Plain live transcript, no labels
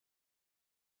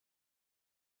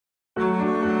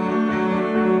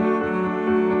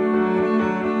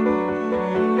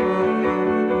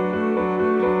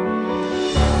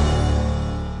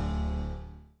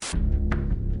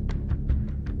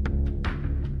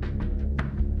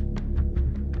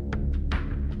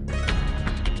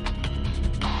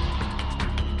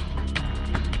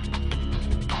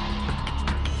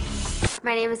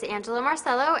My name is Angela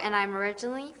Marcello, and I'm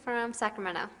originally from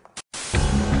Sacramento.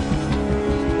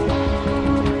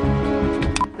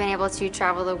 I've been able to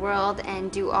travel the world and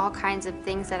do all kinds of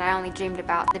things that I only dreamed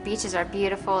about. The beaches are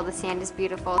beautiful, the sand is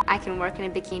beautiful. I can work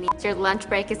in a bikini. Your lunch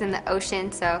break is in the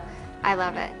ocean, so I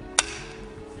love it.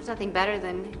 There's nothing better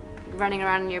than running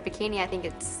around in your bikini. I think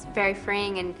it's very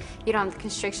freeing, and you don't have the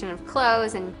constriction of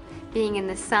clothes and being in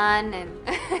the sun. And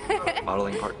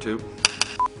modeling part 2.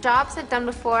 Jobs I've done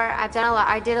before, I've done a lot.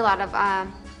 I did a lot of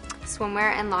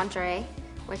swimwear and lingerie,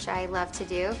 which I love to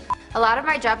do. A lot of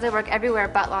my jobs I work everywhere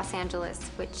but Los Angeles,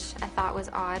 which I thought was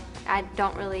odd. I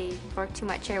don't really work too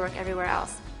much here. I work everywhere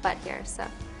else but here, so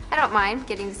I don't mind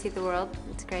getting to see the world.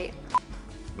 It's great.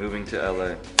 Moving to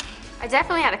LA. I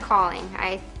definitely had a calling.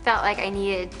 I felt like I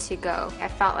needed to go. I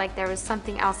felt like there was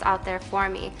something else out there for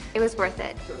me. It was worth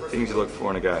it. Things you look for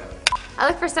in a guy. I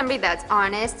look for somebody that's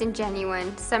honest and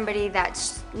genuine, somebody that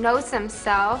knows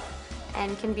themselves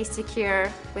and can be secure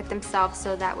with themselves,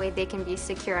 so that way they can be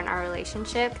secure in our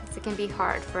relationship. It can be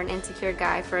hard for an insecure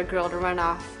guy, for a girl to run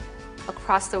off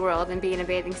across the world and be in a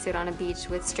bathing suit on a beach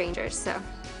with strangers, so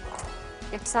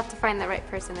you just have to find the right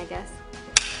person, I guess.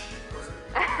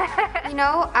 You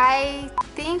know, I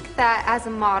think that as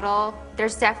a model,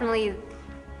 there's definitely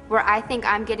where I think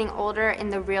I'm getting older. In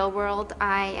the real world,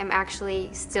 I am actually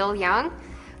still young,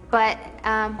 but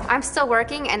I'm still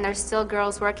working, and there's still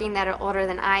girls working that are older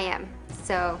than I am.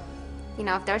 So, you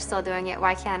know, if they're still doing it,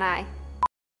 why can't I?